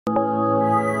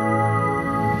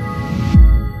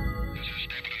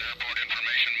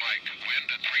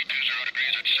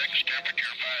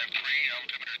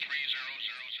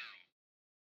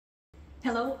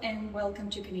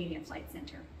Welcome to Canadian Flight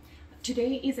Center.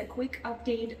 Today is a quick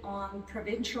update on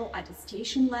provincial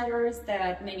attestation letters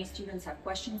that many students have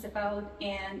questions about,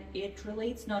 and it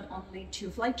relates not only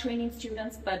to flight training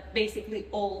students, but basically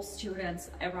all students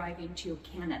arriving to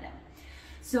Canada.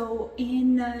 So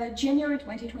in January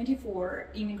 2024,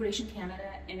 Immigration Canada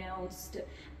announced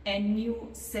a new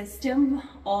system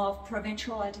of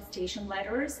provincial attestation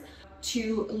letters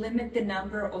to limit the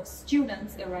number of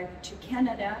students arriving to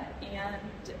Canada, and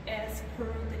as per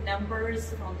the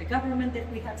numbers from the government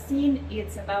that we have seen,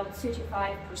 it's about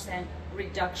 35%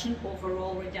 reduction,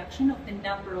 overall reduction of the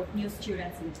number of new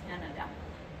students in Canada.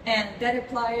 And that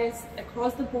applies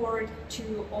across the board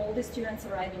to all the students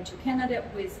arriving to Canada,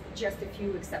 with just a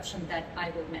few exceptions that I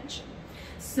will mention.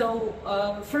 So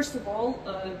first of all,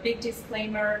 a big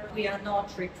disclaimer: we are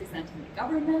not representing the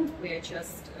government. We are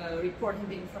just reporting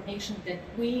the information that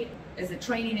we, as a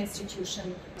training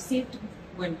institution, received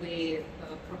when we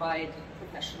provide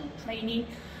professional training.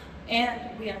 And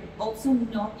we are also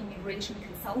not immigration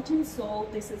consultants, so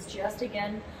this is just,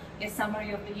 again, a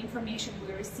summary of the information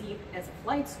we received as a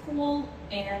flight school,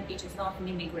 and it is not an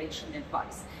immigration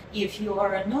advice. If you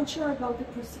are not sure about the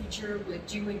procedure, we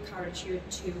do encourage you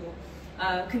to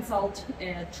consult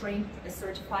a trained,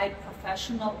 certified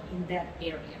professional in that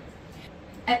area.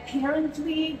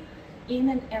 Apparently, in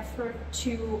an effort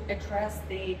to address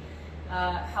the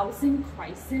housing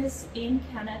crisis in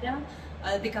Canada,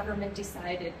 the government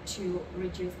decided to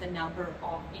reduce the number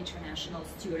of international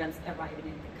students arriving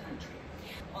in the country.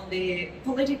 On the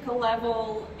political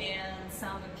level and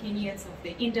some opinions of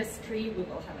the industry, we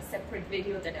will have a separate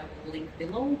video that I will link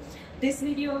below. This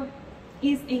video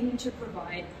is aiming to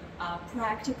provide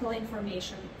practical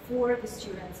information for the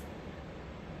students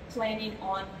planning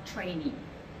on training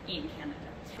in Canada.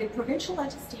 The provincial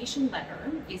attestation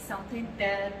letter is something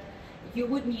that you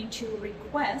would need to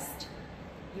request,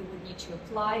 you would need to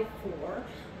apply for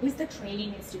with the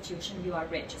training institution you are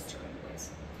registering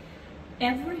with.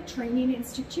 Every training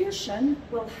institution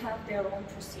will have their own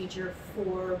procedure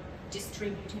for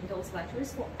distributing those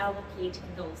letters, for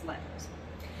allocating those letters.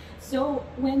 So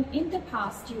when in the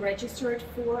past you registered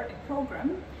for a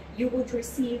program, you would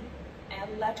receive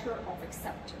a letter of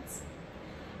acceptance.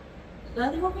 The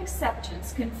letter of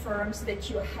acceptance confirms that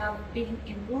you have been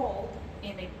enrolled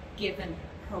in a given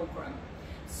program.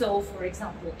 So for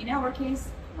example, in our case,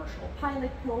 commercial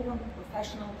pilot program,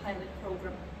 professional pilot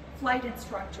program, flight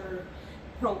instructor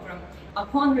program,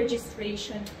 upon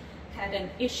registration had an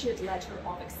issued letter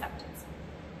of acceptance.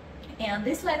 And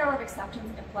this letter of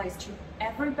acceptance applies to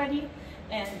everybody,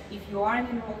 and if you are an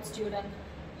enrolled student,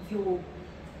 you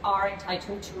are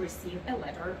entitled to receive a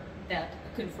letter that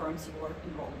confirms your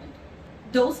enrollment.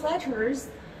 Those letters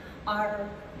are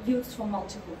used for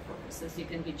multiple purposes. It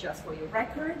can be just for your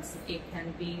records, it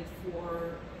can be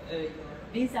for your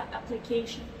visa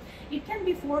application, it can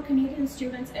be for Canadian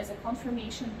students as a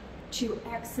confirmation to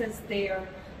access their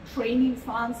training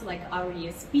funds like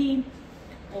RESP,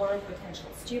 or potential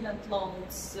student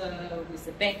loans with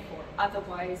a bank or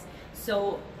otherwise.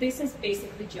 So this is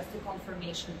basically just a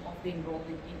confirmation of the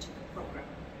enrollment into the program.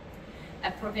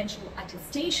 A provincial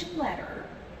attestation letter,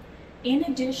 in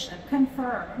addition,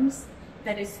 confirms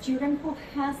that a student who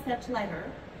has that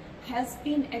letter has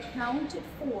been accounted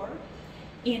for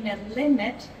in a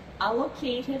limit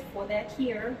allocated for that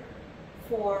year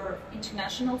for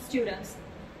international students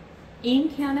in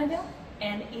Canada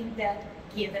and in that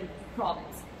given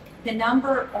province. The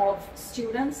number of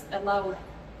students allowed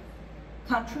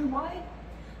countrywide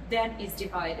then is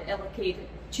divided, allocated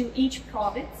to each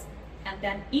province, and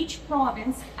then each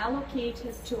province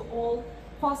allocated to all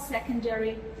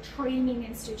post-secondary training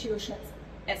institutions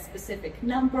a specific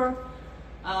number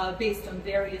based on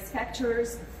various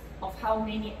factors of how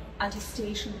many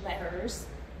attestation letters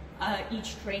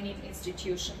each training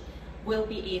institution will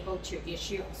be able to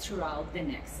issue throughout the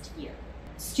next year.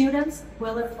 Students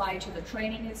will apply to the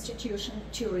training institution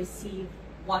to receive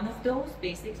one of those,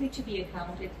 basically to be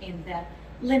accounted in that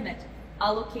limit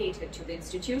allocated to the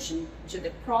institution, to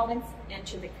the province, and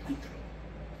to the country.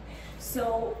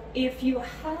 So if you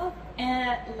have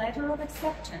a letter of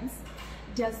acceptance,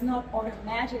 does not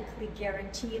automatically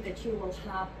guarantee that you will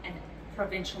have a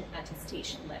provincial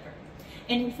attestation letter.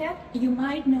 And in fact, you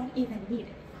might not even need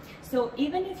it. So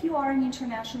even if you are an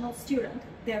international student,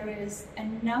 there is a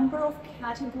number of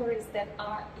categories that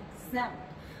are exempt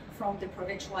from the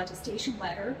provincial attestation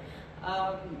letter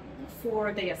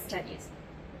for their studies.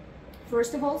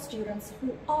 First of all, students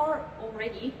who are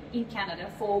already in Canada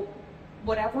for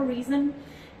whatever reason,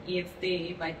 if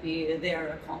they might be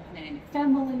their accompanying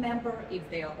family member, if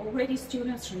they are already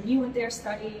students renewing their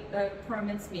study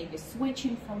permits, maybe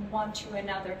switching from one to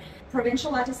another.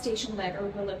 Provincial attestation letter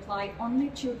will apply only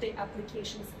to the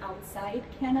applications outside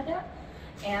Canada,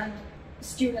 and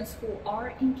students who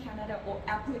are in Canada or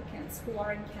applicants who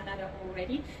are in Canada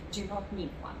already do not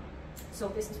need one. So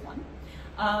this is one.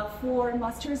 For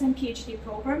master's and PhD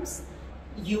programs,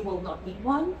 you will not need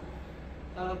one,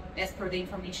 as per the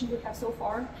information we have so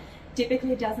far.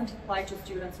 Typically, it doesn't apply to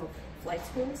students of flight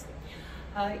schools.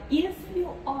 If you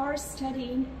are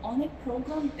studying on a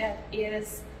program that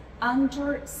is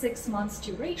under 6 months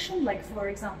duration, like for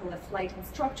example, a flight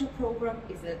instructor program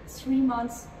is a 3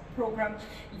 months program,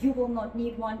 you will not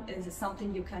need one. This is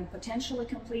something you can potentially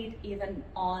complete even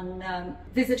on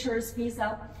visitor's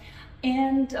visa.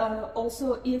 And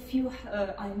also, if you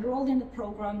are enrolled in a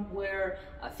program where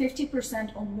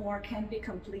 50% or more can be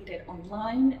completed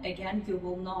online, again, you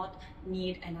will not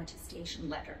need an attestation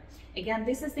letter. Again,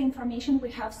 this is the information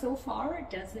we have so far. It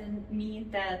doesn't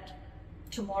mean that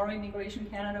tomorrow Immigration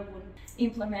Canada will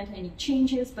implement any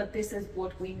changes, but this is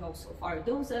what we know so far.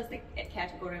 Those are the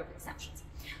category of exemptions.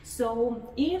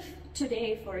 So if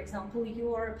today, for example,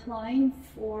 you are applying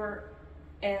for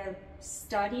a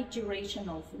study duration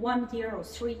of 1 year or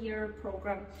 3-year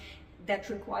program that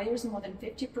requires more than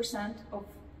 50% of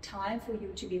time for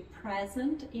you to be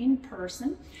present in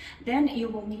person, then you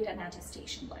will need an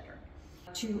attestation letter.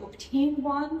 To obtain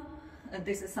one,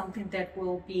 this is something that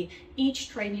will be each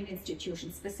training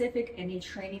institution specific, and each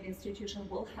training institution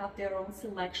will have their own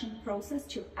selection process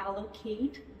to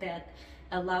allocate that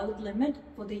allowed limit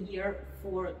for the year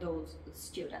for those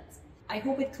students. I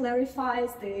hope it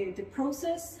clarifies the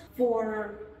process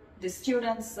for the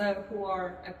students who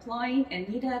are applying and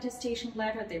need an attestation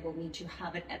letter. They will need to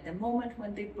have it at the moment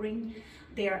when they bring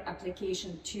their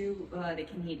application to the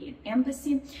Canadian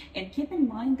Embassy. And keep in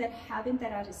mind that having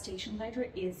that attestation letter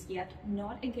is yet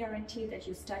not a guarantee that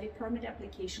your study permit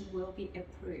application will be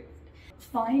approved.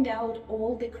 Find out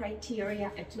all the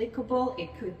criteria applicable. It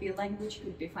could be language,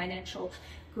 could be financial,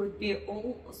 could be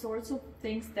all sorts of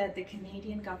things that the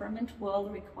Canadian government will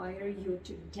require you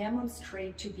to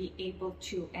demonstrate to be able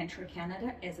to enter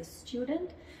Canada as a student.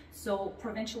 So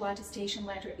provincial attestation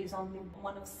letter is only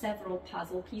one of several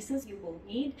puzzle pieces you will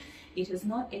need. It is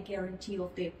not a guarantee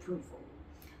of the approval.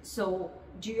 So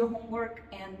do your homework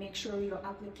and make sure your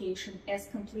application as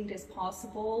complete as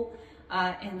possible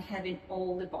and having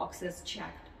all the boxes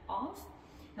checked off.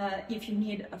 If you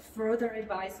need a further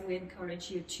advice, we encourage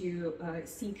you to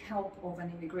seek help of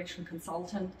an immigration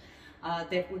consultant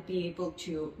that would be able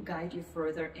to guide you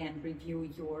further and review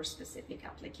your specific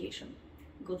application.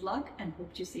 Good luck, and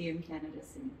hope to see you in Canada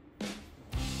soon.